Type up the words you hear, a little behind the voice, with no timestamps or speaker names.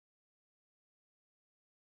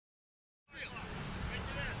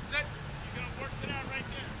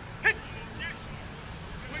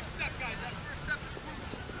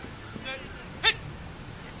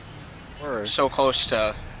so close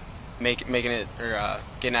to making it or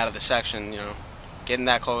getting out of the section. Getting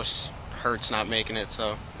that close hurts not making it,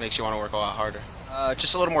 so it makes you want to work a lot harder.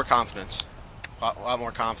 Just a little more confidence, a lot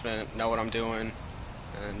more confident, know what I'm doing,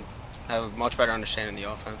 and have a much better understanding of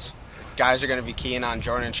the offense. If guys are going to be keying on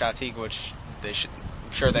Jordan and Shatik, which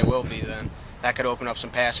I'm sure they will be, then that could open up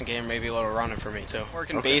some passing game, maybe a little running for me too.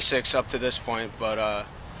 Working basics up to this point, but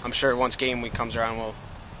I'm sure once game week comes around,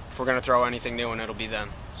 if we're going to throw anything new, and it'll be then.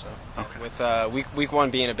 So with week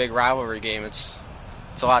one being a big rivalry game, it's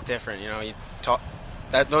a lot different.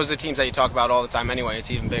 Those are the teams that you talk about all the time anyway.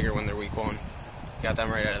 It's even bigger when they're week one. You got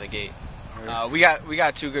them right out of the gate. We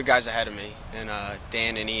got two good guys ahead of me, and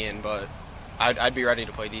Dan and Ian, but I'd be ready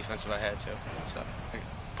to play defense if I had to. So I could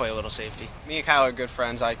play a little safety. Me and Kyle are good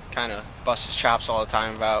friends. I kind of bust his chops all the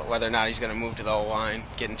time about whether or not he's going to move to the O-line,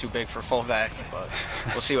 getting too big for fullback, but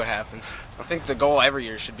we'll see what happens. I think the goal every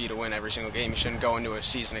year should be to win every single game. You shouldn't go into a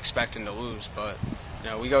season expecting to lose, but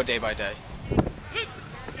we go day by day. Good.